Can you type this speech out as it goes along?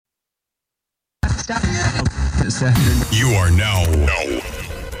Stop. You are now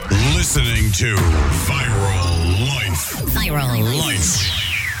listening to Viral Life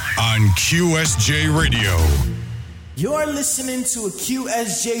on QSJ Radio. You're listening to a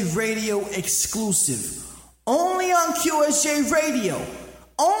QSJ Radio exclusive. Only on QSJ Radio.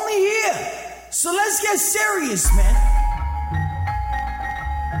 Only here. So let's get serious, man.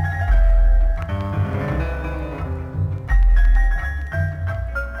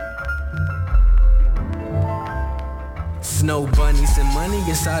 Snow bunnies and money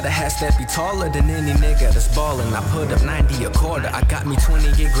inside a hat that be taller than any nigga that's ballin'. I put up 90 a quarter. I got me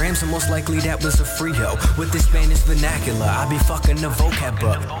 28 grams and most likely that was a frio. With the Spanish vernacular, I be fucking the vocab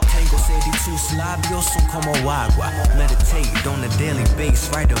up. Tango said he too slabio, son como agua. Meditate on a daily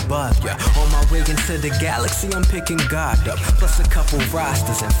base right above ya. On my way into the galaxy, I'm picking God up. Plus a couple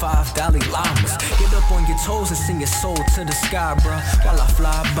rosters and 5 Dalai Lamas. Get up on your toes and sing your soul to the sky, bruh. While I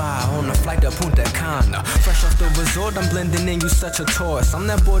fly by on a flight to Punta Cana. Fresh off the resort, I'm blending in, you such a tourist. I'm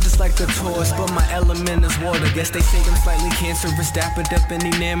that boy just like a tourist, but my element is water. Guess they say I'm slightly cancerous, dappered up and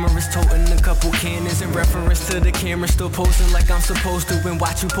enamorous, toting a couple cannons in reference to the camera, still posing like I'm supposed to. And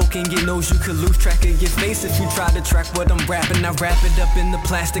watch you poking your nose, you could lose track of your face if you try to track what I'm rapping. I wrap it up in the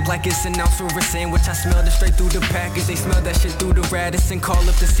plastic like it's an ounce or a sandwich. I smell it straight through the package. They smell that shit through the radish and call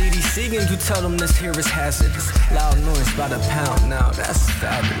up the CDC and you tell them this here is hazardous. Loud noise by the pound now, that's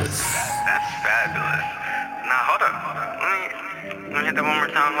fabulous. That's fabulous. Nah, hold up. Let me hit that one more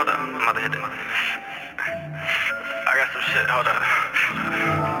time. Hold up. I'm about to hit that. I got some shit. Hold up.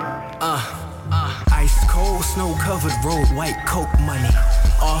 Ice cold, snow covered road, white coke money.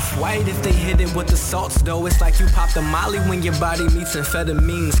 Off-white if they hit it with the salts though. It's like you pop the molly when your body meets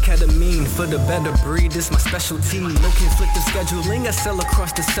amphetamines. Ketamine for the better breed, it's my specialty. No conflictive scheduling, I sell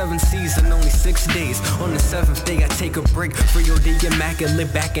across the 7 seas in only 6 days. On the 7th day I take a break. Free OD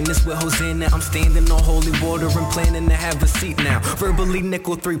immaculate back in this with Hosanna. I'm standing on holy water and planning to have a seat now. Verbally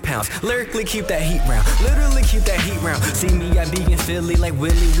nickel 3 pounds. Lyrically keep that heat round. Literally keep that heat round. See me, I be in Philly like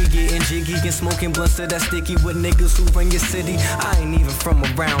Willie. We getting jiggy and smoking blunts to that sticky with niggas who run your city. I ain't even from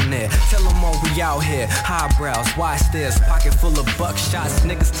around there. Tell them all we out here. Highbrows, wide stairs, pocket full of buckshots.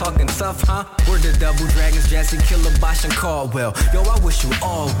 Niggas talking tough, huh? We're the Double Dragons, Jazzy Killer, Bosch and Caldwell. Yo, I wish you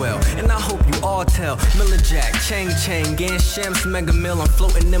all well, and I hope you all tell. Miller Jack, Chang Chang, Gan Shams, Mega Mill. I'm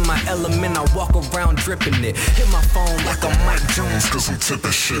floating in my element. I walk around dripping it. Hit my phone like I'm Mike Jones, cause I'm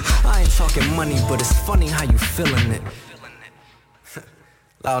tipping shit. I ain't talking money, but it's funny how you feeling it.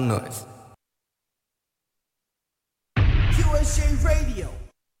 Loud noise. QSJ Radio.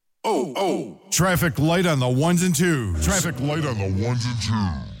 Oh. Traffic light on the ones and twos. Traffic light on the ones and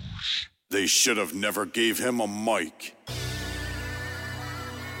twos. They should have never gave him a mic.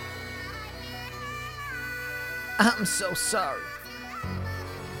 I'm so sorry.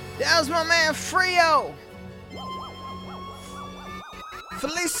 That was my man Frio.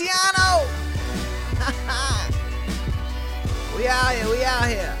 Feliciano. We out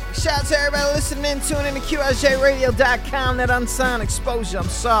here. Shout out to everybody listening, tuning in to QSJRadio.com, that unsigned exposure. I'm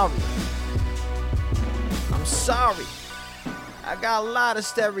sorry. I got a lot of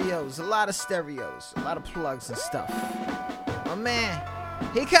stereos, a lot of plugs and stuff. My man,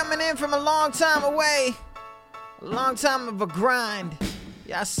 he coming in from a long time away, a long time of a grind.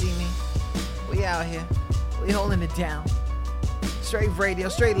 Y'all see me. We out here. We holding it down. Straight radio,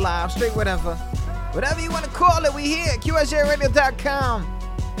 straight live, straight whatever. Whatever you want to call it, we here at QSJRadio.com.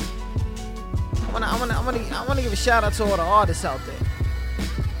 I wanna give a shout out to all the artists out there.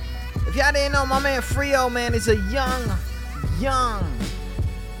 If y'all didn't know, my man Frio, man, is a young,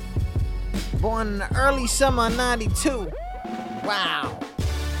 born in the early summer of 92. Wow.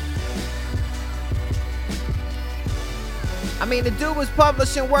 I mean, the dude was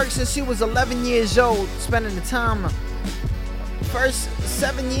publishing work since he was 11 years old, spending the time first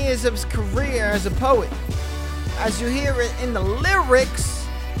 7 years of his career as a poet. As you hear it in the lyrics,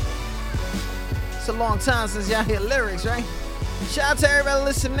 it's a long time since y'all hear lyrics, right? Shout out to everybody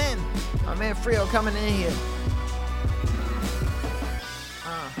listening. My man Frio coming in here.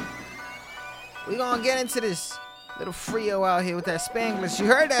 We gonna get into this little Frio out here with that Spanglish. You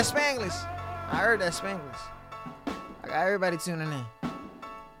heard that Spanglish? I heard that Spanglish. I got everybody tuning in.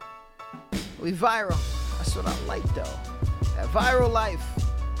 We viral. That's what I like though. That viral life.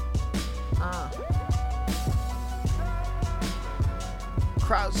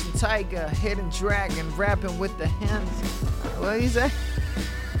 Crouching Tiger, Hidden Dragon, rapping with the hands. What he say?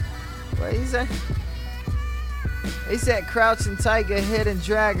 He said Crouching Tiger, Hidden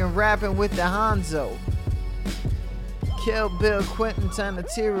Dragon, rapping with the Hanzo. Kill Bill, Quentin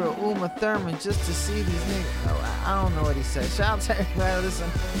Tarantino, Uma Thurman, just to see these niggas. Oh, I don't know what he said. Shout out to everybody listen.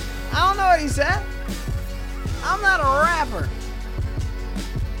 I don't know what he said. I'm not a rapper.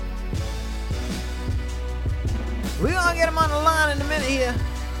 We're gonna get him on the line in a minute here.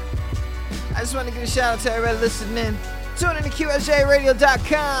 I just want to give a shout out to everybody listening in. Tune in to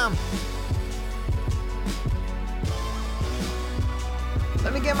QSJRadio.com.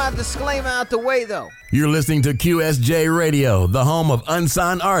 Let me get my disclaimer out the way, though. You're listening to QSJ Radio, the home of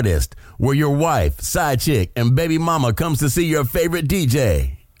unsigned artists, where your wife, side chick, and baby mama comes to see your favorite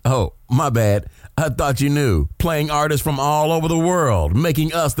DJ. Oh, my bad. I thought you knew. Playing artists from all over the world,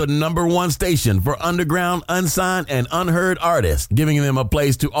 making us the #1 station for underground, unsigned, and unheard artists, giving them a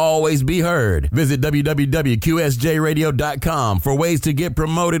place to always be heard. Visit www.qsjradio.com for ways to get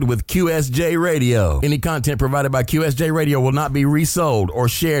promoted with QSJ Radio. Any content provided by QSJ Radio will not be resold or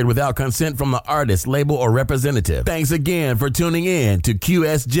shared without consent from the artist, label, or representative. Thanks again for tuning in to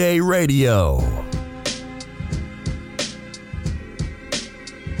QSJ Radio.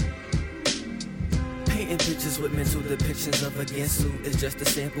 Pictures with mental depictions of a Gansu. It's just a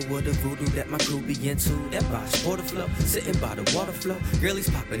sample of the voodoo that my crew be into. That by water flow, sitting by the water flow. Girlies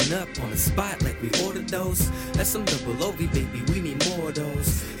popping up on the spot like we ordered those. That's some double OV, baby, we need more of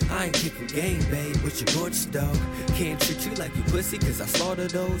those. I ain't kicking game, babe, but you're gorgeous, dog. Can't treat you like you pussy, cause I slaughter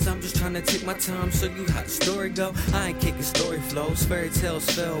those. I'm just trying to take my time, show you how the story go. I ain't kicking story flows, fairy tales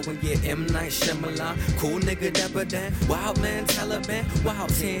fell when you're M. Night Shyamalan. Cool nigga, Dapper Dan, wild man, Taliban, wild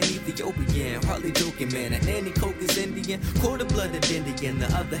tan, Ethiopian, hardly joking, man. And any coke is Indian, quarter-blooded Indian.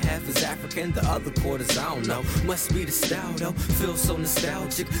 The other half is African, the other quarters, I don't know. Must be the style, though, feel so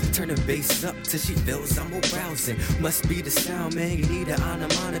nostalgic. Turn the bass up till she feels I'm arousing. Must be the sound, man, you need an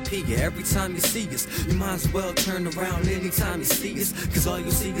onomatopoeia. Every time you see us, you might as well turn around anytime you see us. Cause all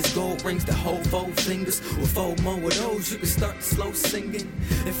you see is gold rings that hold 4 fingers. With 4 more of those, you can start the slow singing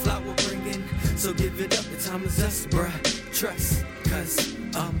and flower bringing. So give it up, the time is us, bruh. Trust, cause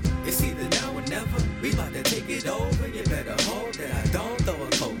it's either now or never. We about to take it over, you better hold that I don't throw a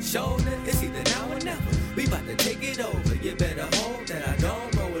cold shoulder. It's either now or never. We about to take it over, you better hold that I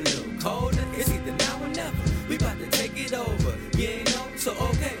don't roll a little colder. It's either now or never. We about to take it over. You ain't know, so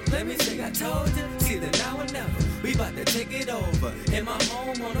okay, let me say I told you. It's either now or never. We about to take it over. In my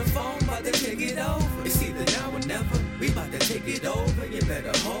home on the phone, about to take it over. It's either now or never. We about to take it over. You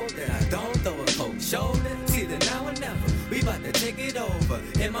better hold that I don't throw a cold shoulder. It's either now or never. We about to take it over.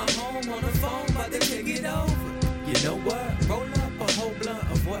 In my home on the phone, about to take it over. You know what? Roll up a whole blunt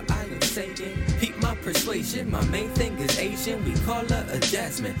of what I am saying. Peep my persuasion, my main thing is Asian. We call her a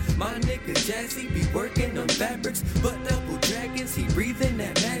Jasmine. My nigga Jazzy be working on fabrics, but double dragons, he breathing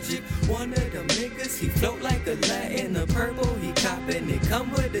that magic. One of them niggas, he float like a Latin. The purple, he copping it,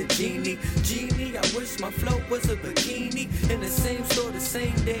 come with a genie. Genie, I wish my float was a bikini. In the same store, the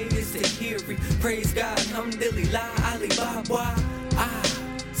same day as Tahiri. Praise God, alhamdulillah, Alibaba.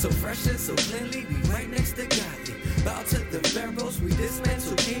 So fresh and so cleanly, we right next to godly. Bow to the pharaohs, we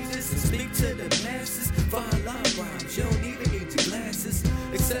dismantle cages and speak to the masses. Fine love rhymes, you don't even need your glasses.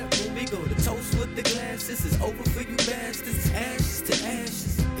 Except when we go to toast with the glasses. It's over for you bastards, ashes to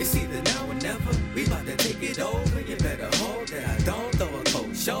ashes. It's either now or never. We about to take it over. You better hold that I don't throw a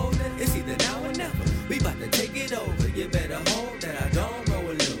cold shoulder. It's either now or never. We about to take it over. You better hold that I don't roll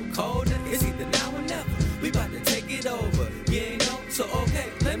a little colder. It's either now or never. We about to take it over. You ain't know, so okay,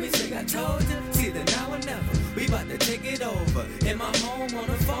 let me say I told you. It's either now or never. We about to take it over. In my home on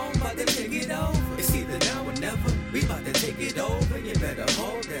the phone, about to take it over. It's either now or never. We about to take it over. You better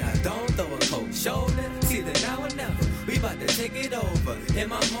hold that I don't throw a cold shoulder. It's either now or never. We about to take it over. In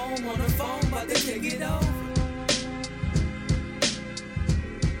my home on the phone, about to take it over.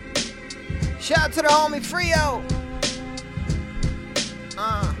 Shout out to the homie Frio.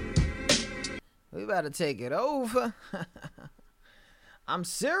 We about to take it over. I'm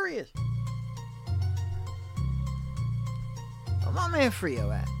serious. Where my man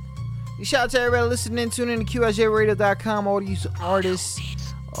Frio at? You shout out to everybody listening, tuning in to QSJRadio.com, all these artists,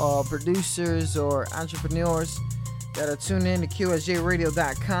 producers, or entrepreneurs that are tuned in to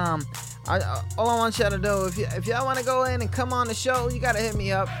QSJRadio.com. All I want y'all to know, if y'all want to go in and come on the show, you gotta hit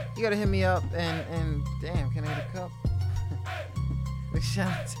me up. You gotta hit me up and damn, can I get a cup? Big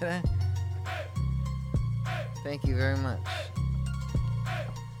shout out to that. Thank you very much.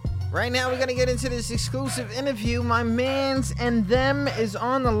 Right now, we're gonna get into this exclusive interview. My mans and them is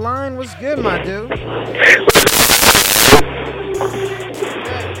on the line. What's good, my dude? I'm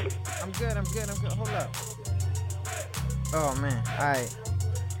good. Hold up. Oh man, all right.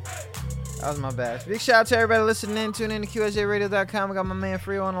 That was my bad. Big shout out to everybody listening in. Tune in to QSJRadio.com. I got my man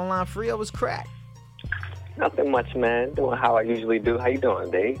Frio on the line. Frio, was crack? Nothing much, man. Doing how I usually do. How you doing,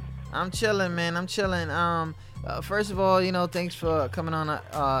 Dave? I'm chilling, man. I'm chilling. First of all, thanks for coming on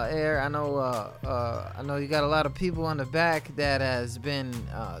air. I know you got a lot of people on the back that has been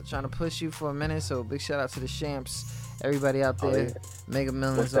trying to push you for a minute. So big shout out to the Champs, everybody out there, Mega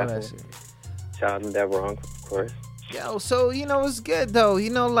Millions, all that shit. Shout out to Deborah, of course. Yo, so it's good though.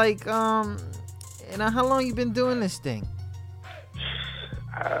 How long you been doing this thing?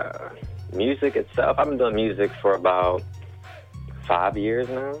 Music itself, I've been doing music for about 5 years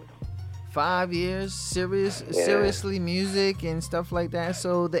now. 5 years, seriously, music and stuff like that.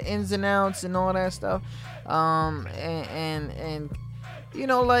 So the ins and outs and all that stuff, what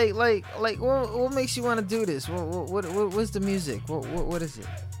makes you want to do this? What's the music? What is it?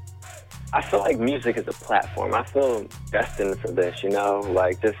 I feel like music is a platform. I feel destined for this,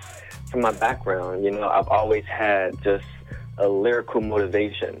 just from my background, I've always had just a lyrical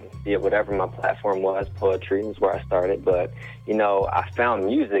motivation, be it whatever my platform was. Poetry is where I started, but I found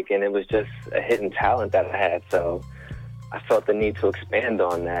music and it was just a hidden talent that I had, so I felt the need to expand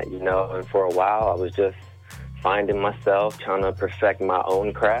on that, and for a while I was just finding myself, trying to perfect my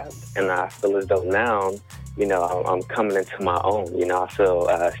own craft, and I feel as though now, I'm coming into my own, I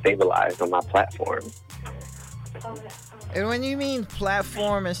feel stabilized on my platform. And when you mean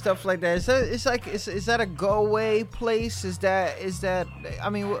platform and stuff like that, is that a go-away place? Is that? I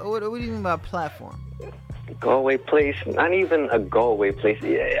mean, what do you mean by platform? Go-away place? Not even a go-away place.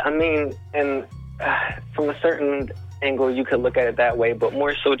 I mean, and from a certain angle, you could look at it that way, but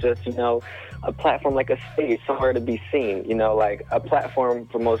more so just, a platform like a stage, somewhere to be seen. Like a platform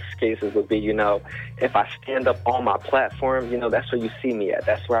for most cases would be, if I stand up on my platform, that's where you see me at.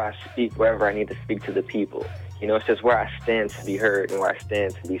 That's where I speak, wherever I need to speak to the people. It's just where I stand to be heard and where I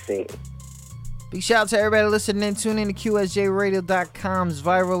stand to be seen. Big shout out to everybody listening. Tune in to QSJRadio.com's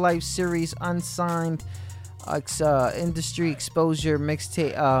Viral Life Series Unsigned Industry Exposure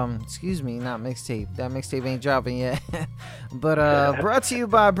mixtape. Not mixtape. That mixtape ain't dropping yet. But brought to you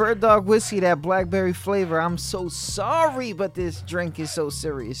by Bird Dog Whiskey, that blackberry flavor. I'm so sorry, but this drink is so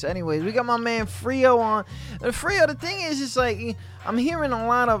serious. Anyways, we got my man Frio on. Frio, the thing is, it's like I'm hearing a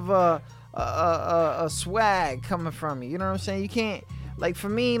lot of swag coming from you. You know what I'm saying? You can't, like, for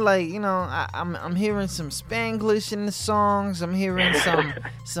me, like, I'm hearing some Spanglish in the songs. I'm hearing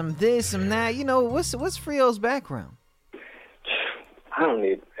some this, some that. What's Frio's background? I don't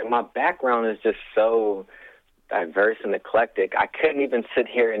need. My background is just so diverse and eclectic. I couldn't even sit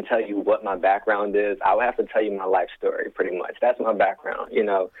here and tell you what my background is. I would have to tell you my life story, pretty much. That's my background.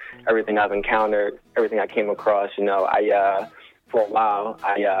 Everything I've encountered, everything I came across. For a while,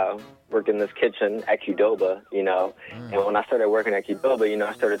 I worked in this kitchen at Qdoba, and when I started working at Qdoba,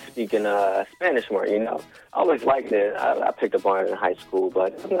 I started speaking Spanish more, I always liked it. I picked up on it in high school,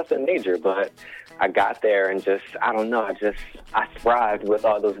 but it was nothing major. But I got there and I thrived with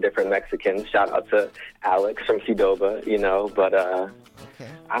all those different Mexicans. Shout out to Alex from Qdoba, but I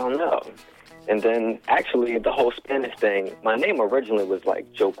don't know. And then actually the whole Spanish thing, my name originally was like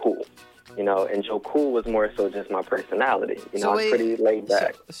Joe Cool. And Joe Cool was more so just my personality. I'm pretty laid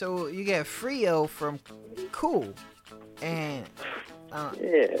back. So you get Frio from Cool, and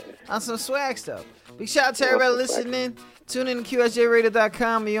on some swag stuff. Big shout out to everybody listening. Tune in to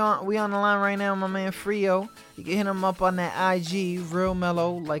QSJRadio.com. We on the line right now, my man Frio. You can hit him up on that IG, real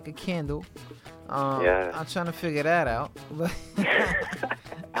mellow like a candle. I'm trying to figure that out. But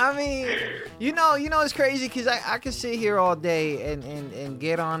I mean, it's crazy because I could sit here all day and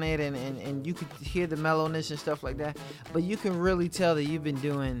get on it and you could hear the mellowness and stuff like that. But you can really tell that you've been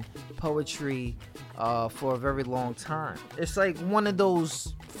doing poetry for a very long time. It's like one of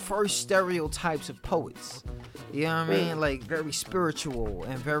those first stereotypes of poets. You know what I mean? Like very spiritual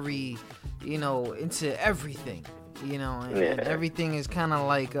and very, into everything. And everything is kind of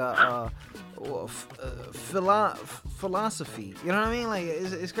like philosophy. You know what I mean? Like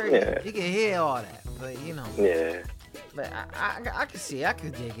it's crazy. Yeah. You can hear all that, but Yeah. But I can see, I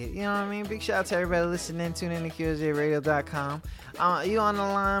could dig it. You know what I mean? Big shout out to everybody listening. Tune in to QSJRadio.com. You on the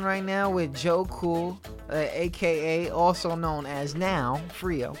line right now with Joe Cool, aka also known as now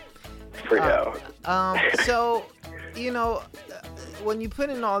Frio. So, when you put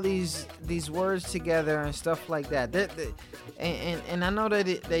in all these words together and stuff like that, and I know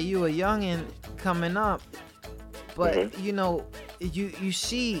that you a youngin' coming up, but you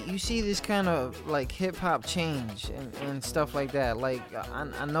see this kind of like hip hop change and stuff like that. Like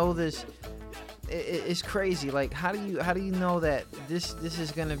I know this. It's crazy. Like how do you know that this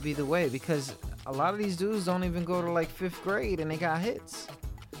is gonna be the way? Because a lot of these dudes don't even go to like 5th grade and they got hits.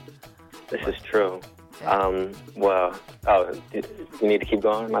 This is true. You need to keep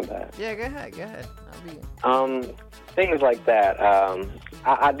going? My bad. Yeah, go ahead. Things like that.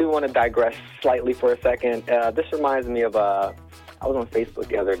 I do want to digress slightly for a second. This reminds me of I was on Facebook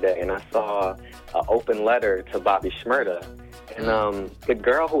the other day, and I saw an open letter to Bobby Shmurda. And the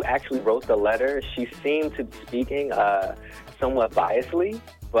girl who actually wrote the letter, she seemed to be speaking somewhat biasly,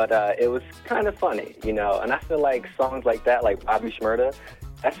 but it was kind of funny, you know. And I feel like songs like that, like Bobby Shmurda,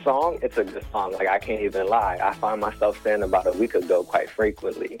 that song, it's a good song. Like, I can't even lie. I find myself saying About a Week Ago quite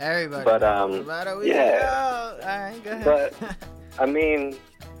frequently. Everybody. But, About a week ago. All right, go ahead. But, I mean,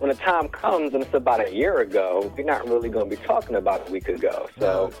 when the time comes and it's about a year ago, we're not really going to be talking about a week ago.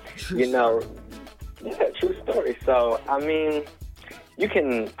 So, you know, yeah, true story. So, I mean,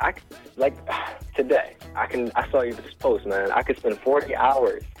 today, I saw you this post, man. I could spend 40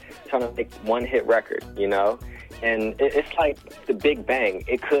 hours trying to make one hit record, you know? And it's like the Big Bang.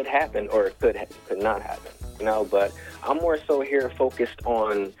 It could happen or it could not happen, you know? But I'm more so here focused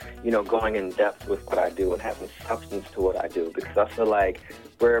on, you know, going in depth with what I do and having substance to what I do, because I feel like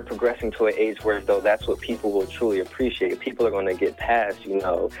we're progressing to an age where, though, that's what people will truly appreciate. People are going to get past, you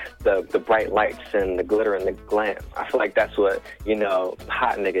know, the bright lights and the glitter and the glam. I feel like that's what, you know,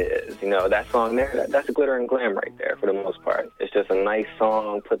 Hot Nigga is. You know, that song there, that's glitter and glam right there for the most part. It's just a nice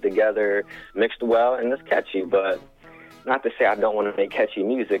song put together, mixed well, and it's catchy. But not to say I don't want to make catchy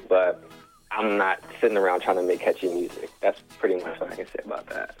music, but I'm not sitting around trying to make catchy music. That's pretty much what I can say about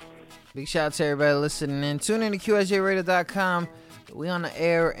that. Big shout out to everybody listening in. Tune in to QSJRadio.com. We on the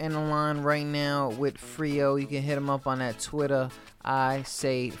air and the line right now with Frio. You can hit him up on that Twitter. I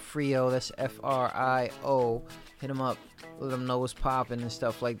say Frio. That's Frio. Hit him up. Let him know what's popping and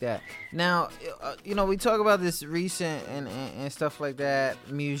stuff like that. Now, you know, we talk about this recent and stuff like that,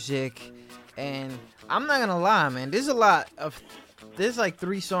 music. And I'm not going to lie, man. There's like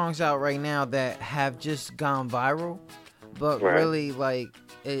 3 songs out right now that have just gone viral. But really, like,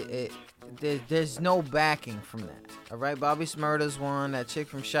 there's no backing from that. All right, Bobby Shmurda's one, that chick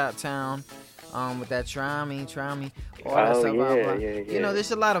from Shot-Town, with that Try Me, all that stuff. Yeah. You know,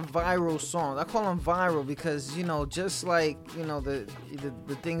 there's a lot of viral songs. I call them viral because, you know, just like, you know, the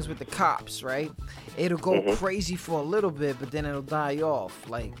things with the cops, right? It'll go crazy for a little bit, but then it'll die off.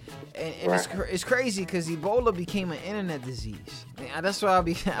 Like, and it's crazy because Ebola became an internet disease. That's why I'll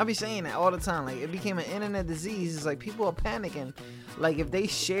be saying that all the time. Like, it became an internet disease. It's like people are panicking. Like, if they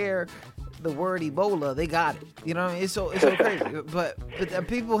share the word Ebola, they got it. You know what I mean? It's so crazy. But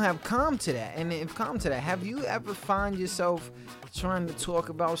people have come to that, and they've come to that. Have you ever find yourself trying to talk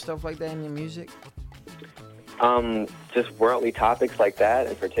about stuff like that in your music? Just worldly topics like that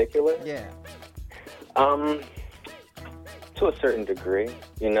in particular? Yeah. To a certain degree,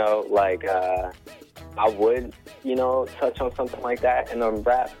 you know, like, I would, you know, touch on something like that in a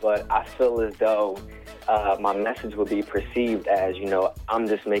rap, but I feel as though my message would be perceived as, you know, I'm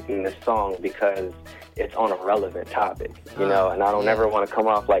just making this song because it's on a relevant topic, you know, and I don't ever want to come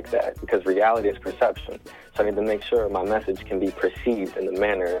off like that, because reality is perception. So I need to make sure my message can be perceived in the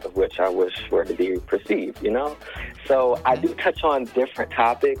manner of which I wish for it to be perceived, you know? So I do touch on different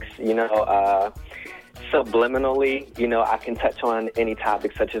topics, you know, subliminally, you know, I can touch on any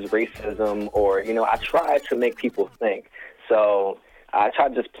topic such as racism, or, you know, I try to make people think. So I try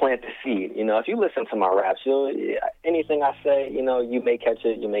to just plant the seed. You know, if you listen to my raps, anything I say, you know, you may catch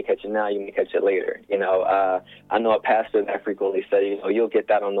it now, you may catch it later. You know, I know a pastor that frequently said, you know, you'll get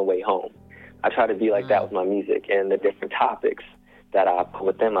that on the way home. I try to be like that with my music and the different topics that I put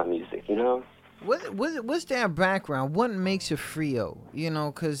within my music, you know? What's their background? What makes a Frio? You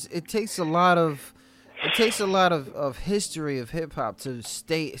know, because it takes a lot of history of hip hop to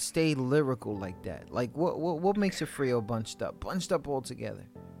stay lyrical like that. Like what makes a Frio bunched up all together?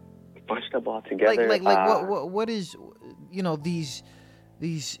 Bunched up all together. Like what is, you know, these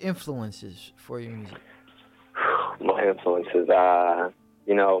influences for your music? My influences,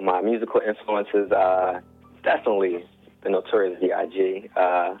 you know, my musical influences, definitely the Notorious B.I.G.,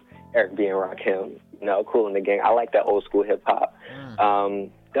 Eric B. and Rakim, you know, Kool and the Gang. I like that old school hip hop.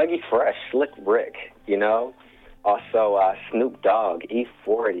 Dougie Fresh, Slick Rick, you know. Also, Snoop Dogg,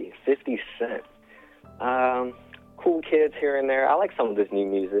 E40, 50 Cent. Cool kids here and there. I like some of this new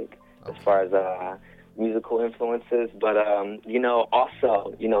music as far as musical influences. But, you know,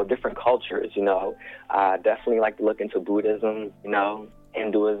 also, you know, different cultures, you know. I definitely like to look into Buddhism, you know,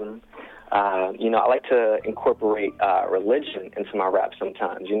 Hinduism. You know, I like to incorporate religion into my rap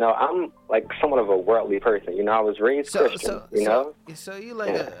sometimes. You know, I'm like somewhat of a worldly person. You know, I was raised Christian, you know? So you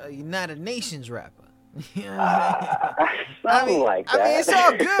like a United Nations rapper. You know like that. I mean, it's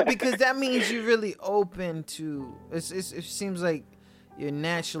all good because that means you're really open to, it seems like you're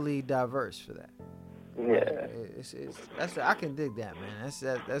naturally diverse for that. Yeah. I can dig that, man.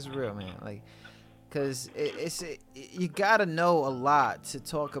 That's real, man. Like, Because you got to know a lot to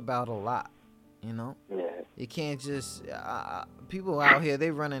talk about a lot, you know? Yeah. You can't just... people out here, they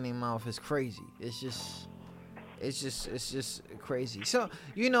running their mouth. It's crazy. It's just crazy. So,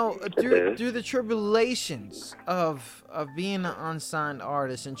 you know, through the tribulations of being an unsigned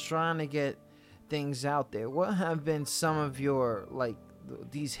artist and trying to get things out there, what have been some of your, like,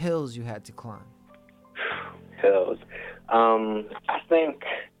 these hills you had to climb? Hills. I think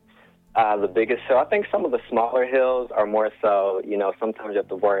the biggest hill, I think some of the smaller hills are more so, you know, sometimes you have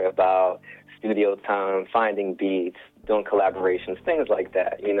to worry about studio time, finding beats, doing collaborations, things like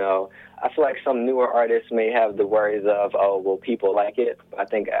that, you know. I feel like some newer artists may have the worries of, oh, will people like it? I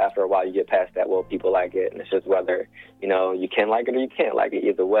think after a while you get past that, will people like it? And it's just whether, you know, you can like it or you can't like it.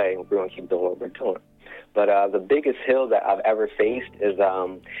 Either way, we're going to keep doing what we're doing. But the biggest hill that I've ever faced is,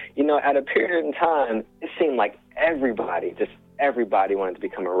 you know, at a period in time, it seemed like everybody wanted to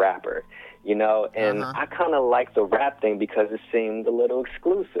become a rapper, you know, and I kind of liked the rap thing because it seemed a little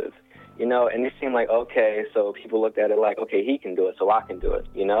exclusive, you know, and it seemed like, okay, so people looked at it like, okay, he can do it, so I can do it,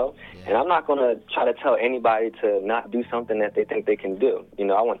 you know, and I'm not going to try to tell anybody to not do something that they think they can do. You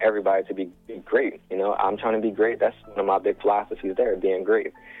know, I want everybody to be great, you know, I'm trying to be great. That's one of my big philosophies there, being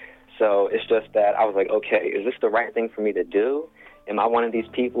great. So it's just that I was like, okay, is this the right thing for me to do? Am I one of these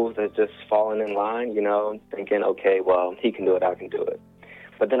people that's just falling in line, you know, thinking, okay, well, he can do it, I can do it.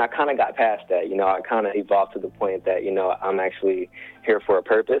 But then I kind of got past that, you know, I kind of evolved to the point that, you know, I'm actually here for a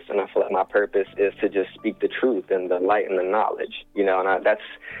purpose, and I feel like my purpose is to just speak the truth and the light and the knowledge, you know, and that's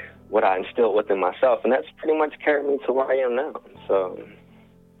what I instilled within myself, and that's pretty much carried me to where I am now, so...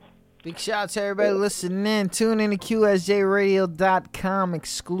 Big shout out to everybody listening in. Tune in to QSJRadio.com.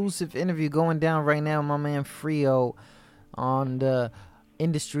 Exclusive interview going down right now with my man Frio on the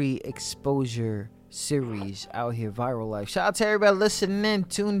Industry Exposure series out here, Viral Life. Shout out to everybody listening in,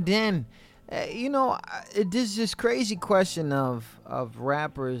 tuned in. You know, this is this crazy question of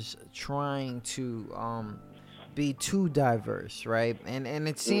rappers trying to be too diverse, right? And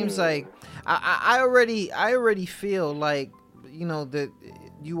it seems like I already feel like, you know, that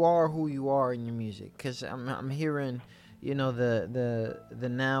you are who you are in your music, because I'm hearing, you know, the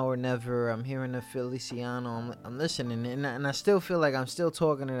Now or Never. I'm hearing the Feliciano. I'm listening, and I still feel like I'm still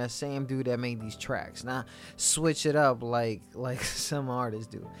talking to that same dude that made these tracks. Now switch it up like some artists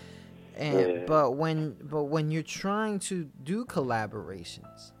do. And but when you're trying to do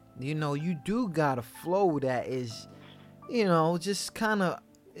collaborations, you know, you do got a flow that is, you know, just kind of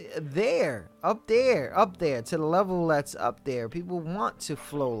up there to the level that's up there. People want to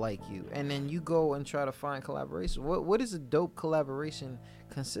flow like you, and then you go and try to find collaboration. What does a dope collaboration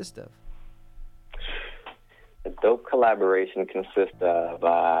consist of? A dope collaboration consists of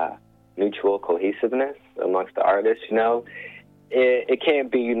mutual cohesiveness amongst the artists. You know, it can't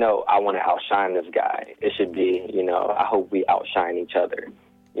be, you know, I want to outshine this guy. It should be, you know, I hope we outshine each other.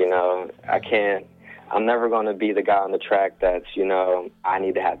 You know, I'm never going to be the guy on the track that's, you know, I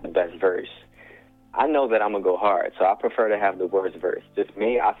need to have the best verse. I know that I'm going to go hard, so I prefer to have the worst verse. Just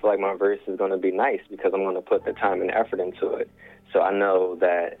me, I feel like my verse is going to be nice because I'm going to put the time and effort into it. So I know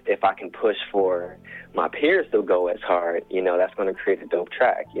that if I can push for my peers to go as hard, you know, that's going to create a dope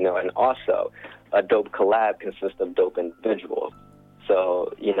track, you know. And also, a dope collab consists of dope individuals.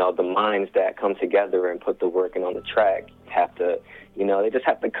 So, you know, the minds that come together and put the work in on the track have to, you know, they just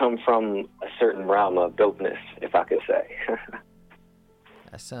have to come from a certain realm of dopeness, if I could say.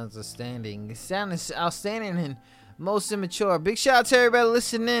 That sounds outstanding. It sounds outstanding and most immature. Big shout out to everybody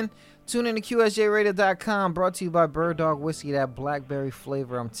listening. Tune in to QSJRadio.com. Brought to you by Bird Dog Whiskey, that blackberry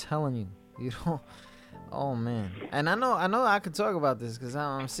flavor. I'm telling you, you don't. Oh man, and I know I could talk about this because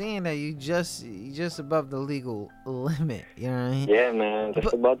I'm seeing that you just above the legal limit. You know what I mean? Yeah, man,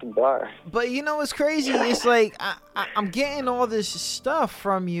 just above the bar. But you know what's crazy? It's like I'm getting all this stuff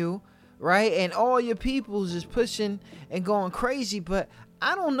from you, right? And all your people's just pushing and going crazy, but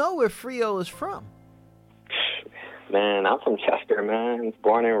I don't know where Frio is from. Man, I'm from Chester, man.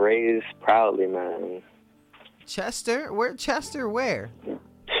 Born and raised proudly, man. Chester? Where? Chester? Where?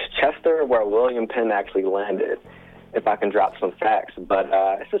 Chester, where William Penn actually landed, if I can drop some facts. But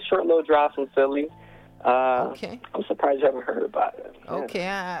it's a short little drive from Philly. Okay. I'm surprised you haven't heard about it. Okay,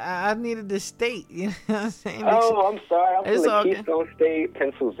 I needed the state. You know what I'm saying? Oh, I'm sorry. I'm from the Keystone State,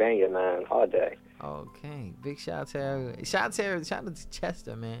 Pennsylvania, man, all day. Okay. Big shout out to everybody. Shout out to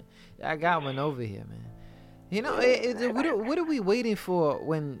Chester, man. I got one over here, man. You know, what are we waiting for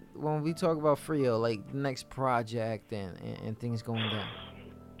when we talk about Frio, like the next project and things going down?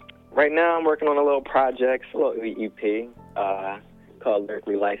 Right now, I'm working on a little project, a little EP called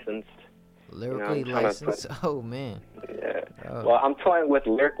Lyrically Licensed. Lyrically licensed? Oh, man. Yeah. Well, I'm toying with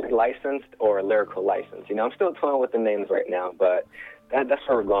lyrically licensed or lyrical licensed. I'm still toying with the names right now, but that's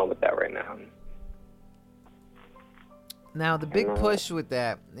where we're going with that right now. Now, the big push with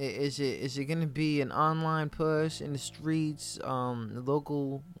that, is it going to be an online push in the streets, the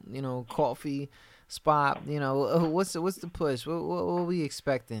local, coffee spot? What's the push? What are we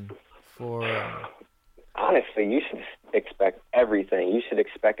expecting for? Honestly, you should expect everything. You should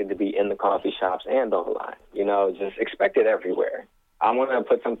expect it to be in the coffee shops and online. Just expect it everywhere. I want to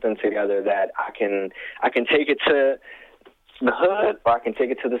put something together that I can take it to the hood, or I can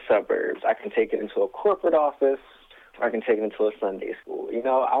take it to the suburbs. I can take it into a corporate office, or I can take it into a Sunday school.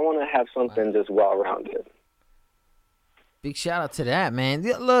 I want to have something just well-rounded. Big shout out to that, man.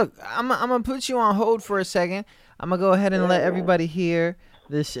 Look, I'm gonna put you on hold for a second. I'm gonna go ahead and let everybody hear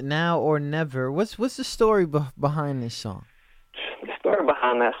this Now or Never. What's the story behind this song? The story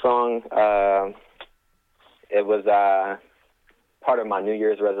behind that song, it was part of my New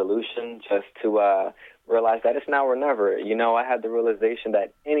Year's resolution, just to realize that it's now or never. I had the realization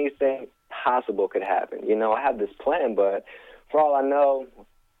that anything possible could happen. I have this plan, but for all I know,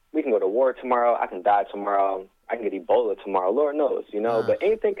 we can go to war tomorrow. I can die tomorrow. I can get Ebola tomorrow. Lord knows, but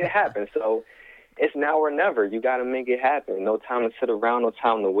anything could happen. So it's now or never. You got to make it happen. No time to sit around, no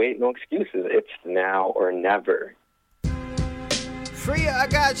time to wait, no excuses. It's now or never. Freya, I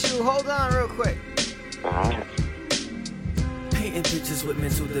got you. Hold on real quick. All right. Painting pictures with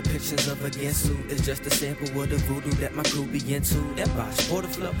mental depictions of a Gansu is just a sample of the voodoo that my crew be into. That box water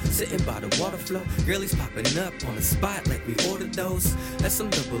flow, sitting by the water flow. Girlies popping up on the spot like we ordered those. That's some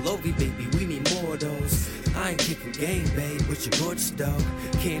double OV, baby, we need more of those. I ain't kicking game, babe, but you're gorgeous, though.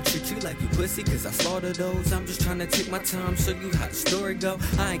 Can't treat you like you pussy, cause I slaughter those. I'm just trying to take my time, show you how the story go.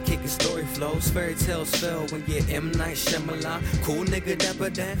 I ain't kicking story flows, fairy tales fell when you're M. Night Shyamalan. Cool nigga,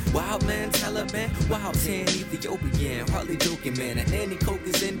 dapper dan, wild man, Taliban, wild tan, Ethiopian, hardly joking, man. And any coke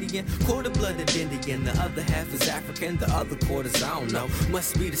is Indian, quarter-blooded Indian. The other half is African, the other quarters, I don't know.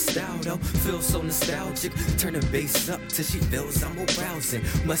 Must be the style, though, feel so nostalgic. Turn the bass up till she feels I'm arousing.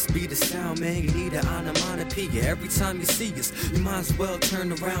 Must be the sound, man, you need an onomatopoeia. Every time you see us, you might as well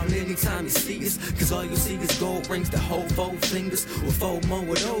turn around anytime you see us. Cause all you see is gold rings that hold 4 fingers. With 4 more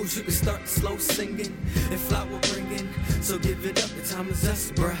of those, you can start slow singing and flower bringing. So give it up, the time is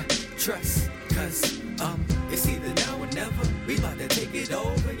us, bruh. Trust, cause it's either now or never. We about to take it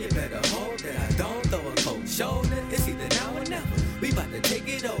over. You better hold that I don't throw a cold shoulder. It's either now or never. We about to take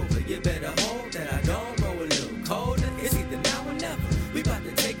it over. You better hold that I don't roll a little colder. It's either now or never. We about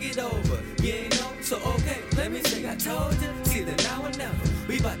to take it over. You ain't know, so okay, let me say I told you. It's either now or never.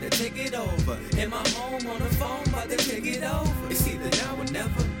 We about to take it over. In my home on the phone, about to take it over. It's either now or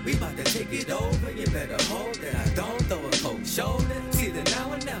never. We about to take it over. You better hold that I don't throw a cold shoulder. It's either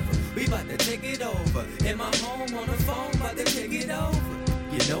now or never. We about to take it over. In my home on the phone, about to take it over.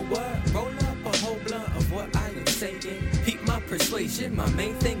 You know what? Roll up a whole blunt of what I am saying. Peep my persuasion, my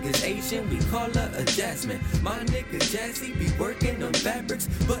main thing is Asian. We call her a Jasmine. My nigga Jazzy be working on fabrics,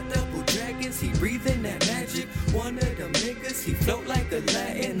 but double dragons, he breathing that magic. One of them niggas, he float like a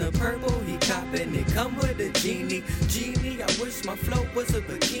Latin. The purple, he copping it, come with a genie. Genie, I wish my float was a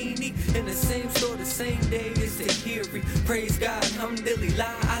bikini. In the same store, the same day as Tahiri. Praise God,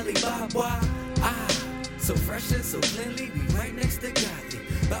 alhamdulillah, Alibaba. So fresh and so cleanly, we right next to Godly.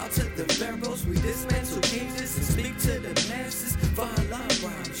 Bow to the pharaohs, we dismantle cages and speak to the masses. Fine love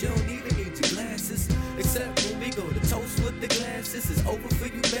rhymes, you don't even need your glasses. Except when we go to toast with the glasses. It's over for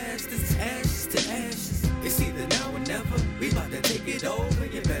you bastards, ashes to ashes. It's either now or never, we about to take it over.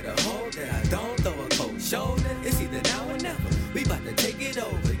 You better hold that I don't throw a cold shoulder. It's either now or never, we about to take it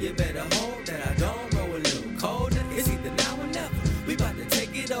over. You better hold that I don't roll a little colder. It's either now or never, we about to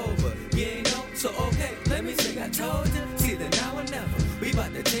take it over. You ain't know, so okay, let me say I told you. It's either now or never, we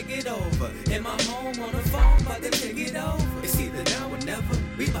about to take it over. In my home on the phone, about to take it over. It's either now or never,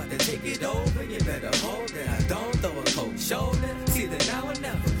 we about to take it over. You better hold that I don't throw a cold shoulder. It's either now or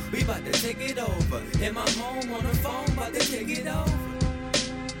never, we about to take it over. In my home on the phone, about to take it over.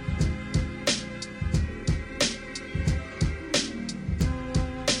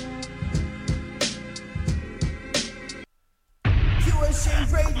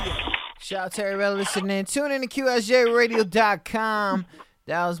 QSJ Radio. Shout out to everybody listening. Tune in to QSJRadio.com.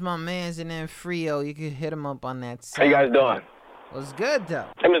 That was my man's and then Frio. You can hit him up on that side. How you guys doing? What's good, though?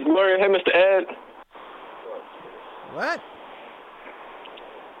 Hey, Miss Gloria. Hey, Mr. Ed. What?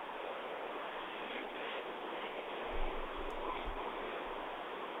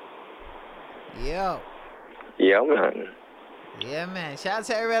 Yo. Yeah, man. Yeah, man. Shout out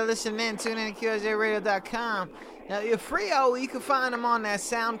to everybody listening in. Tune in to QSJRadio.com. Now, your Frio, you can find him on that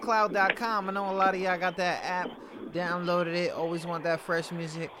SoundCloud.com. I know a lot of y'all got that app, downloaded it, always want that fresh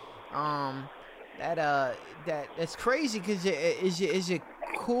music. That's crazy because is it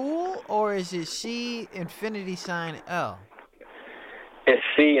cool or is it C infinity sign L? It's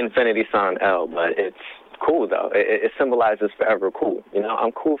C infinity sign L, but it's cool though. It symbolizes forever cool. You know,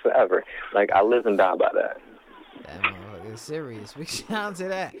 I'm cool forever. Like I live and die by that. That motherfucker is serious. Big shout out to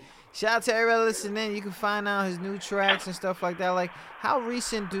that. Shout out to everybody listening. You can find out his new tracks and stuff like that. Like, how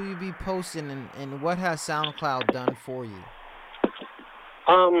recent do you be posting, and what has SoundCloud done for you?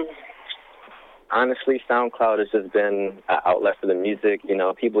 Honestly, SoundCloud has just been an outlet for the music. You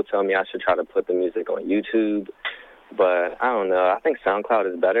know, people tell me I should try to put the music on YouTube, but I don't know. I think SoundCloud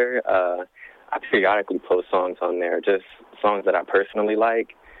is better. I periodically post songs on there, just songs that I personally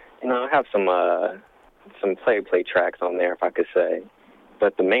like. You know, I have some play tracks on there, if I could say.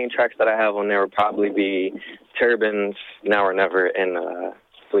 But the main tracks that I have on there would probably be Turbans, Now or Never, and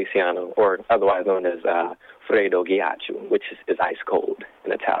Feliciano, or otherwise known as Freddo Ghiaccio, which is ice cold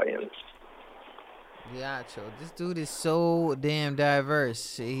in Italian. Ghiaccio. This dude is so damn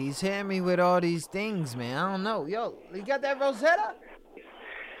diverse. He's hitting me with all these things, man. I don't know. Yo, you got that Rosetta?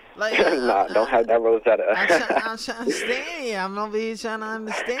 Like, nah, don't have that Rosetta. I'm trying to stand here. I'm over here trying to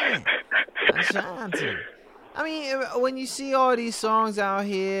understand. I'm trying to. I mean, when you see all these songs out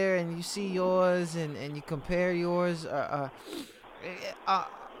here and you see yours and you compare yours, I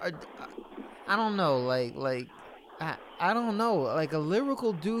don't know, I don't know, like a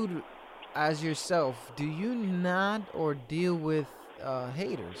lyrical dude as yourself, do you not or deal with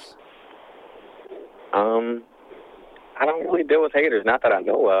haters? I don't really deal with haters, not that I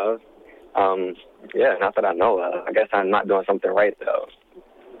know of. Not that I know of. I guess I'm not doing something right though.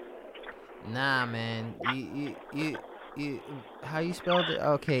 Nah, man. You how you spelled it?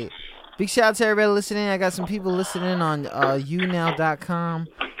 Okay. Big shout out to everybody listening. I got some people listening on younow.com.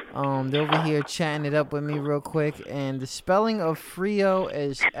 They're over here chatting it up with me real quick. And the spelling of Frio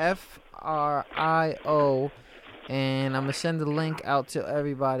is Frio. And I'm going to send the link out to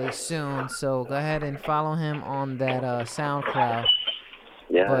everybody soon. So go ahead and follow him on that SoundCloud.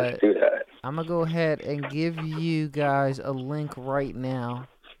 Yeah, let's do that. I'm going to go ahead and give you guys a link right now.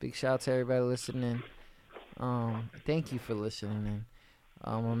 Big shout out to everybody listening. Thank you for listening.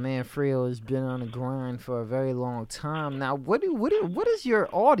 My man Frio has been on the grind for a very long time. Now, what is your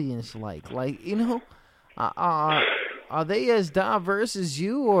audience like? Like, you know, are they as diverse as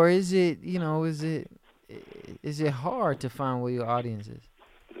you, or is it hard to find where your audience is?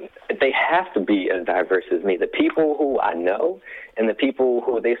 They have to be as diverse as me. The people who I know and the people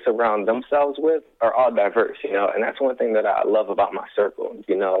who they surround themselves with are all diverse, you know, and that's one thing that I love about my circle,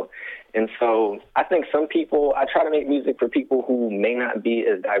 you know. And so I think some people, I try to make music for people who may not be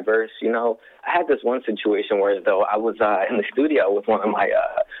as diverse, you know. I had this one situation where, though, I was in the studio with one of my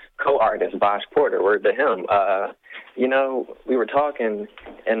co-artists, Bosch Porter, word to him. You know, we were talking,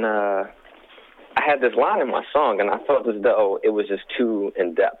 and I had this line in my song, and I felt as though it was just too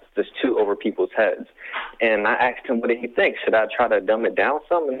in-depth, just too over people's heads. And I asked him, what did he think? Should I try to dumb it down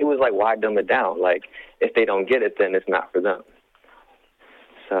some? And he was like, why dumb it down? Like, if they don't get it, then it's not for them.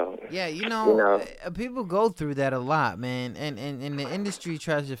 So, yeah, you know, people go through that a lot, man. And the industry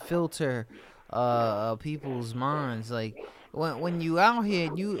tries to filter people's minds. Like, when you out here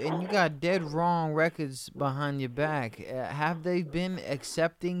and you got dead wrong records behind your back, have they been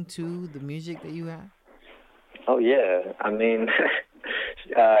accepting to the music that you have? Oh yeah, I mean,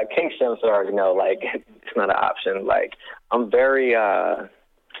 King Shams already know, like, it's not an option. Like, I'm very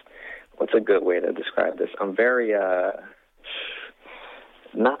what's a good way to describe this? I'm very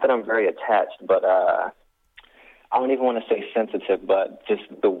not that I'm very attached, but I don't even want to say sensitive, but just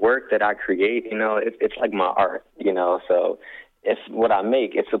the work that I create, you know, it's like my art, you know, so if what I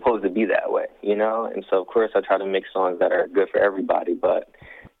make, it's supposed to be that way, you know, and so, of course, I try to make songs that are good for everybody, but,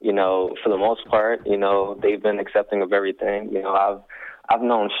 you know, for the most part, you know, they've been accepting of everything. You know, I've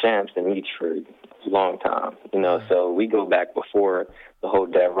known Shams and Meech for a long time, you know, so we go back before the whole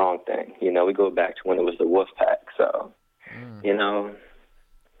Dead Wrong thing, you know, we go back to when it was the Wolfpack, so, you know,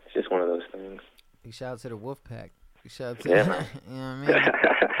 it's just one of those things. Big shout out to the Wolfpack. Big shout out to yeah. You know what I mean?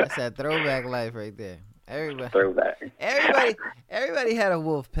 That's that throwback life right there. Everybody had a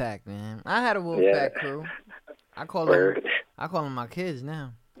Wolfpack, man. I had a Wolfpack crew. I call them my kids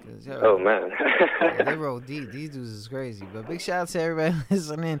now. Oh man. They roll deep. These dudes is crazy. But big shout out to everybody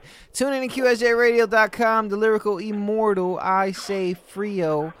listening. Tune in to QSJRadio.com, the lyrical immortal I Say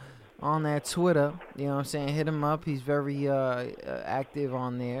Frio on that Twitter. You know what I'm saying? Hit him up. He's very active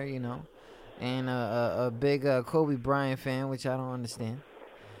on there, you know. And a big Kobe Bryant fan, which I don't understand.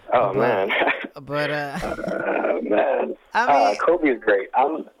 Oh, man. But, man. I mean, Kobe is great.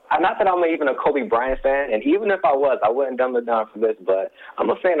 I'm not that I'm even a Kobe Bryant fan, and even if I was, I wouldn't dumb it down for this, but I'm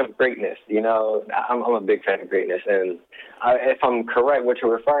a fan of greatness. You know, I'm a big fan of greatness, and if I'm correct, what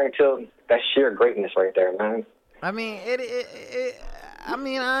you're referring to, that's sheer greatness right there, man. I mean, I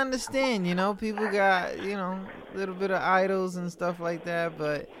mean, I understand, you know, people got, you know, a little bit of idols and stuff like that,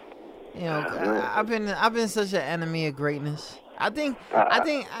 but, you know, I've been such an enemy of greatness. I don't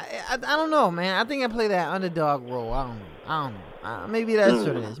know, man. I think I play that underdog role. I don't know. Maybe that's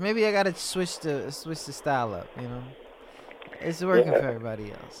what it is. Maybe I gotta switch the style up. You know, it's working for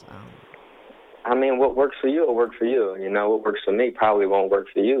everybody else. I don't know. I mean, what works for you will work for you. You know, what works for me probably won't work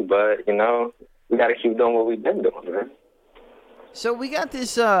for you. But you know, we gotta keep doing what we've been doing, man. So we got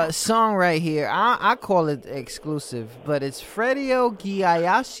this song right here. I call it exclusive, but it's Fredo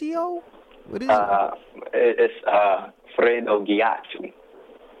Ghiaccio. What is it? It's Fredo Ghiaccio.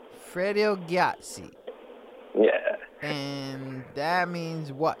 Fredo Ghiaccio. Yeah. And that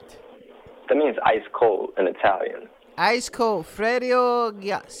means what? That means ice cold in Italian. Ice cold. Fredo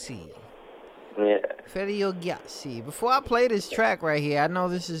Ghiaccio. Yeah. Fredo Ghiaccio. Before I play this track right here, I know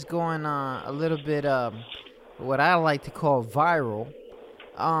this is going a little bit what I like to call viral.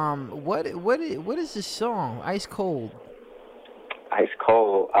 What is this song? Ice cold. Ice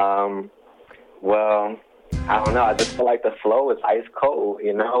cold. Well, I don't know. I just feel like the flow is ice cold,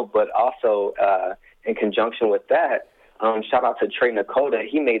 you know. But also, in conjunction with that, shout out to Trey Nakota.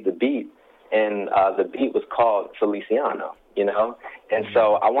 He made the beat, and the beat was called Feliciano, you know. And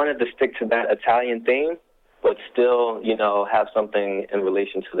so I wanted to stick to that Italian theme, but still, you know, have something in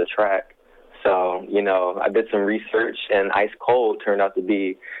relation to the track. So, you know, I did some research, and Ice Cold turned out to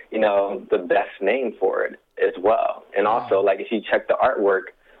be, you know, the best name for it as well. And also, like, if you check the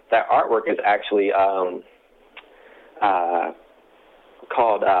artwork, that artwork is actually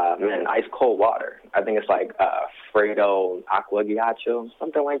called Ice Cold Water. I think it's like Fredo Aqua Ghiaccio,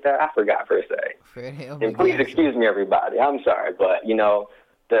 something like that. I forgot per se. And please excuse me, everybody. I'm sorry, but you know,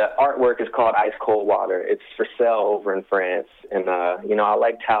 the artwork is called Ice Cold Water. It's for sale over in France, and you know, I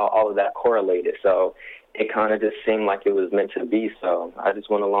liked how all of that correlated. So it kind of just seemed like it was meant to be. So I just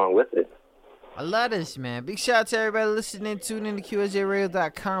went along with it. I love this, man. Big shout out to everybody listening. Tune in to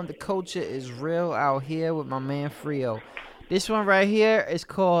QSJRadio.com. The culture is real out here with my man Frio. This one right here is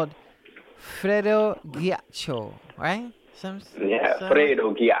called Fredo Ghiaccio, right?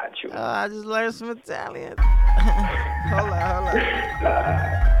 Fredo Ghiaccio. I just learned some Italian. Hold on.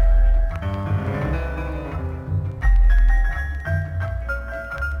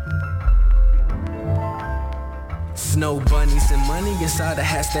 Snow bunnies and money inside a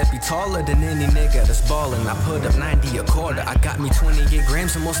hats that be taller than any nigga that's ballin'. I put up 90 a quarter. I got me 28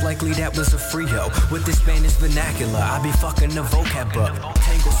 grams, and most likely that was a Frio. With the Spanish vernacular, I be fucking the vocab up.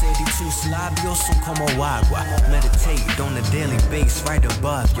 Tango said he too slabio, so como agua. Meditate on a daily base right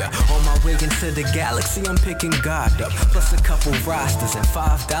above ya. On my way into the galaxy, I'm picking God up. Plus a couple rosters and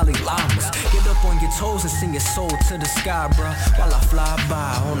 5 Dalai Lamas. Get up on your toes and sing your soul to the sky, bruh. While I fly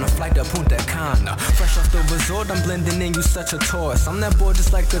by on a flight to Punta Cana. Fresh off the resort, I'm blending in, you such a tourist. I'm that boy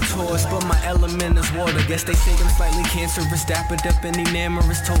just like the tourist, but my element is water. Guess they say I'm slightly cancerous, dappered up and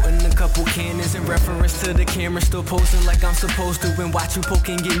enamorous, toting a couple cannons in reference to the camera, still posing like I'm supposed to. And watch you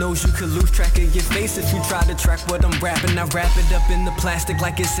poking your nose, you could lose track of your face if you try to track what I'm rapping. I wrap it up in the plastic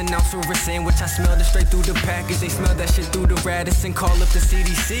like it's an ounce or a sandwich. I smelled it straight through the package. They smell that shit through the radish and call up the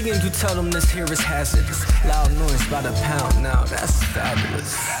CDC, and you tell them this here is hazardous. Loud noise by the pound, now that's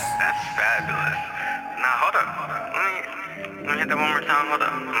fabulous. That's fabulous. Now hold up. Let me hit that one more time. Hold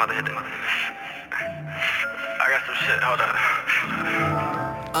up. I'm about to hit that. I got some shit. Hold up.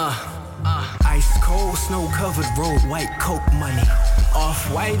 Ice cold, snow covered road, white coke money.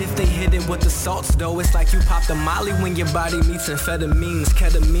 Off-white if they hit it with the salts though. It's like you pop the molly when your body meets amphetamines.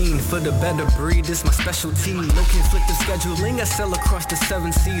 Ketamine for the better breed is my specialty. No conflictive scheduling, I sell across the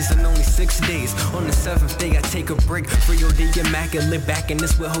 7 seas in only 6 days. On the 7th day I take a break. Frio the immaculate back in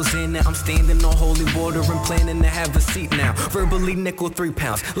this with Hosanna. I'm standing on holy water and planning to have a seat now. Verbally nickel 3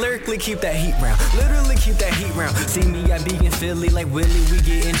 pounds. Lyrically keep that heat round. Literally keep that heat round. See me, I be in Philly like Willie. We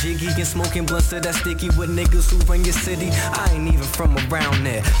getting jiggy and smoking blunts of that sticky with niggas who run your city. I ain't even from around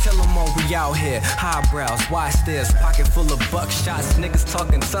there. Tell them all we out here. Highbrows, wide stairs, pocket full of buckshots. Niggas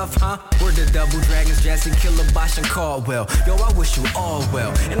talking tough, huh? We're the Double Dragons, Jazzy Killer, Bosch and Caldwell. Yo, I wish you all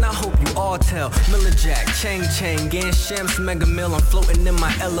well, and I hope you all tell. Miller Jack, Chang Chang, Gan Shams, Mega Mill. I'm floating in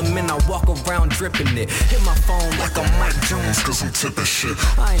my element. I walk around dripping it. Hit my phone like a Mike Jones, cause I'm tipping shit.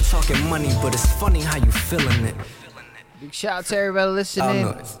 I ain't talking money, but it's funny how you feeling it. Big shout out to everybody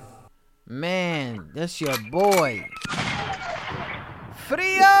listening. Man, that's your boy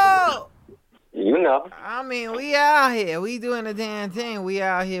Frio! You know. I mean, we out here. We doing the damn thing. We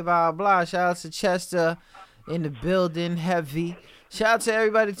out here, blah, blah. Shout out to Chester in the building, heavy. Shout out to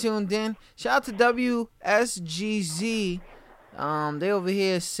everybody tuned in. Shout out to WSGZ. They over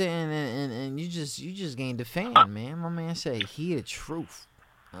here sitting and you just gained a fan, man. My man said he the truth.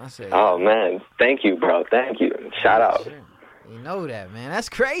 I said, oh man, thank you, bro. Thank you. Shout out. Sure. You know that, man. That's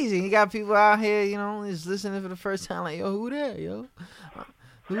crazy. You got people out here, you know, just listening for the first time, like, yo, who that, yo?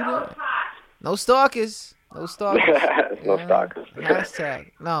 Who that? No stalkers. No stalkers. No stalkers.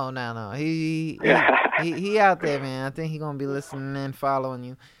 Hashtag. No. He out there, man. I think he gonna be listening and following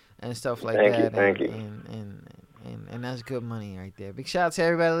you and stuff like that. Thank you. And that's good money right there. Big shout out to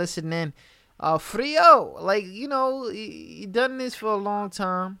everybody listening. Frio, like, you know, you done this for a long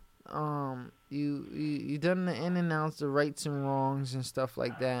time. You done the in and outs, the rights and wrongs and stuff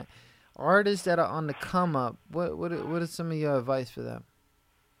like that. Artists that are on the come up, what are some of your advice for them?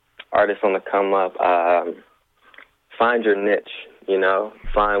 Artists on the come up, find your niche, you know,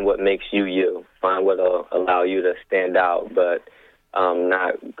 find what makes you you, find what will allow you to stand out, but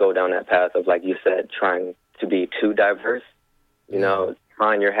not go down that path of, like you said, trying to be too diverse, you know,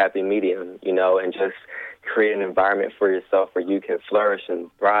 find your happy medium, you know, and just create an environment for yourself where you can flourish and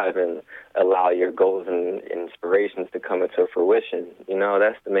thrive and allow your goals and inspirations to come into fruition. You know,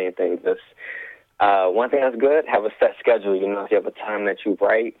 that's the main thing. Just one thing that's good, have a set schedule. You know, if you have a time that you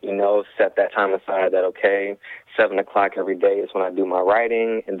write, you know, set that time aside that, okay, 7 o'clock every day is when I do my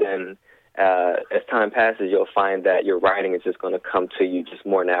writing. And then as time passes, you'll find that your writing is just going to come to you just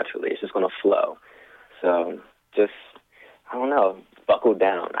more naturally. It's just going to flow. So just, I don't know, buckle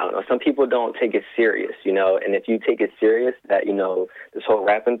down. I don't know. Some people don't take it serious, you know, and if you take it serious that, you know, this whole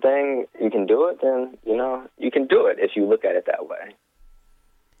rapping thing, you can do it, then, you know, you can do it if you look at it that way.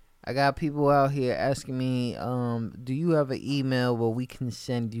 I got people out here asking me, do you have an email where we can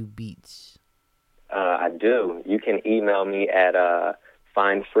send you beats? I do. You can email me at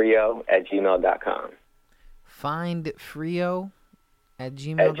findfrio@gmail.com.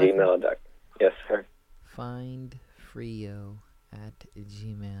 Findfrio@gmail.com? Yes, sir.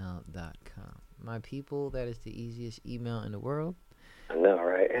 Findfrio@gmail.com. My people, that is the easiest email in the world. I know,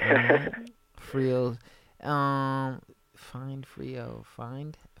 right? Frio. Find Frio.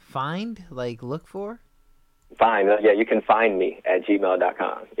 Find, like look for? Find. Yeah, you can find me at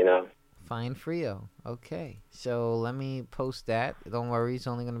gmail.com, you know? Find Frio. Okay. So let me post that. Don't worry, it's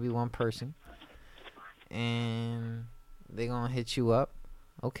only going to be one person. And they're going to hit you up.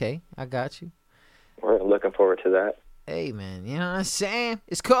 Okay, I got you. We're looking forward to that. Hey, man, you know what I'm saying?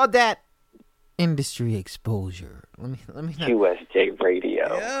 It's called that industry exposure. Let me USJ Radio.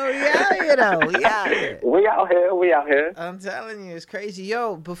 Oh, yeah, you know, yeah. We out here. I'm telling you, it's crazy.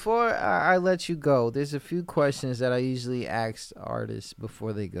 Yo, before I let you go, there's a few questions that I usually ask artists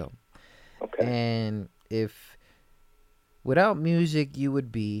before they go. Okay. And if without music, you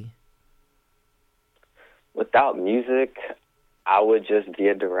would be? Without music, I would just be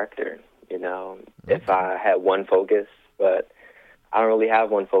a director, you know, if I had one focus, but I don't really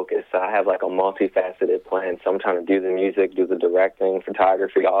have one focus. So I have like a multifaceted plan. So I'm trying to do the music, do the directing,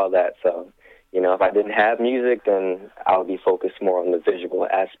 photography, all that. So, you know, if I didn't have music, then I would be focused more on the visual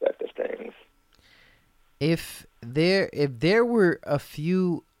aspect of things. If there were a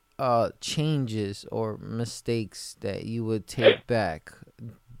few changes or mistakes that you would take back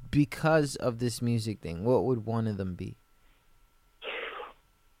because of this music thing, what would one of them be?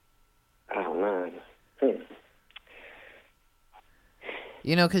 Oh, man.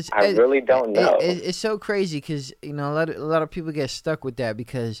 You know, because I really don't know. It's so crazy because, you know, a lot of people get stuck with that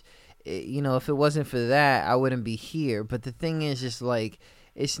because, you know, if it wasn't for that, I wouldn't be here. But the thing is, it's like,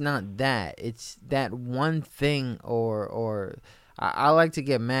 it's not that. It's that one thing or I like to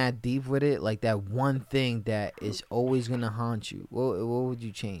get mad deep with it, like that one thing that is always going to haunt you. What would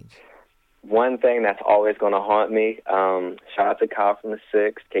you change? One thing that's always going to haunt me, shout out to Kyle from the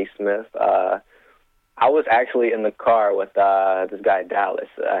Six, K. Smith. I was actually in the car with this guy, Dallas.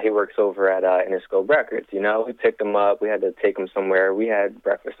 He works over at Interscope Records. You know, we picked him up. We had to take him somewhere. We had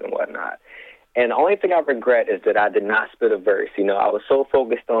breakfast and whatnot. And the only thing I regret is that I did not spit a verse. You know, I was so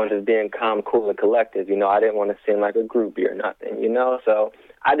focused on just being calm, cool, and collective. You know, I didn't want to seem like a groupie or nothing, you know? So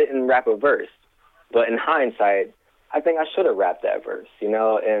I didn't rap a verse. But in hindsight, I think I should have rapped that verse, you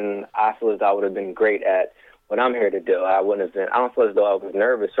know? And I feel as though I would have been great at what I'm here to do. I don't feel as though I was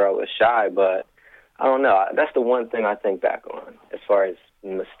nervous or I was shy, but I don't know. That's the one thing I think back on as far as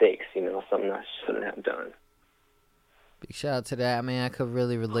mistakes, you know, something I shouldn't have done. Big shout out to that, man. I could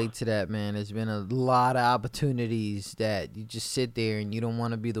really relate to that, man. There's been a lot of opportunities that you just sit there and you don't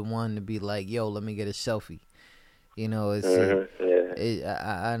want to be the one to be like, yo, let me get a selfie. You know, it's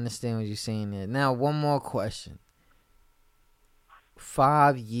I understand what you're saying there. Now, one more question.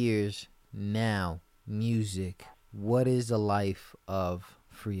 5 years now, music. What is the life of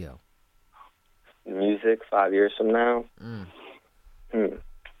Frio? Music 5 years from now?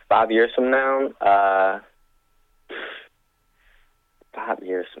 5 years from now? 5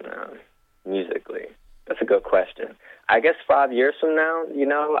 years from now, musically. That's a good question. I guess 5 years from now, you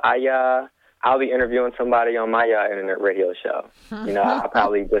know, I'll be interviewing somebody on my internet radio show. You know, I'll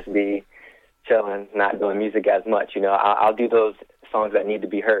probably just be chilling, not doing music as much. You know, I'll do those songs that need to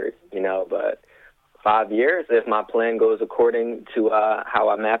be heard, you know, but 5 years, if my plan goes according to how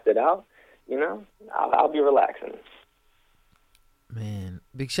I mapped it out, you know, I'll be relaxing. Man,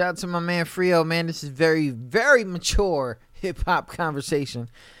 big shout out to my man Frio, man. This is very, very mature hip-hop conversation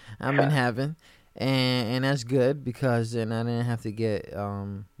I've been having. And that's good because then I didn't have to get,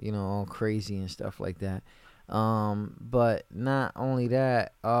 you know, all crazy and stuff like that. But not only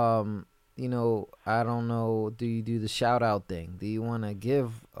that, you know, I don't know, do you do the shout-out thing? Do you want to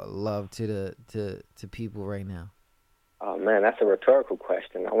give love to people right now? Oh, man, that's a rhetorical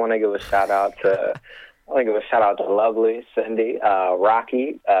question. I want to give a shout-out to... Lovely, Cindy,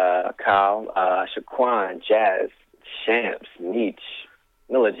 Rocky, Kyle, Shaquan, Jazz, Shamps, Nietzsche,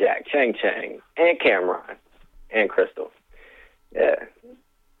 Miller Jack, Chang Chang, and Cameron, and Crystal. Yeah.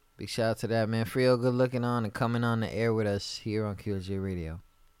 Big shout out to that, man. Frio, good looking on and coming on the air with us here on QSJ Radio.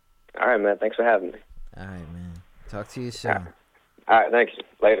 All right, man. Thanks for having me. All right, man. Talk to you soon. All right, thanks.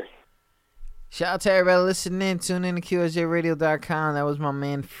 Later. Shout out to everybody listening in. Tune in to QSJRadio.com. That was my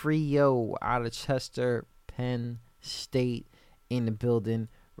man Frio out of Chester, Penn State, in the building.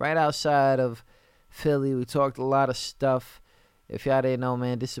 Right outside of Philly. We talked a lot of stuff. If y'all didn't know,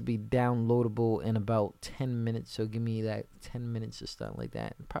 man, this will be downloadable in about 10 minutes. So give me that 10 minutes or something like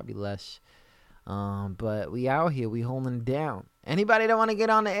that. Probably less. But we out here. We holding it down. Anybody that want to get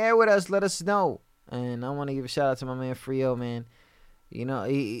on the air with us, let us know. And I want to give a shout out to my man Frio, man. You know,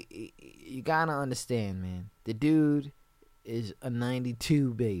 you gotta understand, man. The dude is a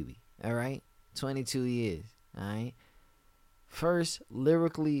 92 baby, all right? 22 years, all right? First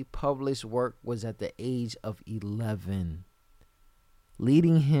lyrically published work was at the age of 11,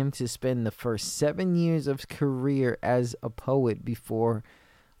 leading him to spend the first 7 years of his career as a poet before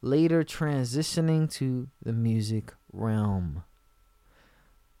later transitioning to the music realm.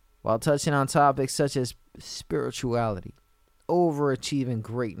 While touching on topics such as spirituality, overachieving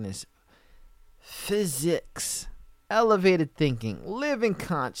greatness, physics, elevated thinking, living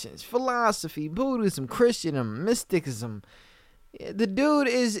conscience, philosophy, Buddhism, Christianism, mysticism. The dude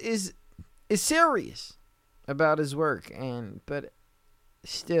is serious about his work, but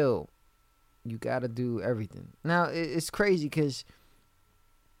still, you gotta do everything. Now it's crazy because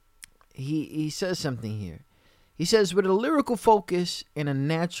he says something here. He says, with a lyrical focus and a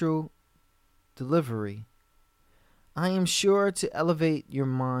natural delivery, I am sure to elevate your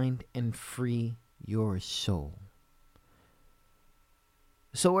mind and free your soul.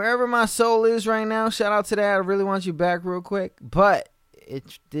 So wherever my soul is right now, shout out to that. I really want you back real quick. But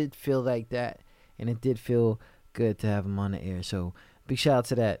it did feel like that. And it did feel good to have him on the air. So big shout out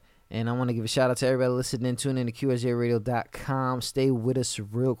to that. And I want to give a shout out to everybody listening. Tune in to QSJRadio.com. Stay with us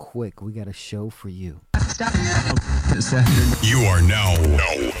real quick. We got a show for you. You are now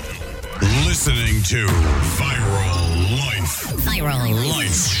listening to Viral Life.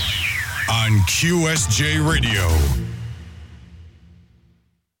 On QSJ Radio.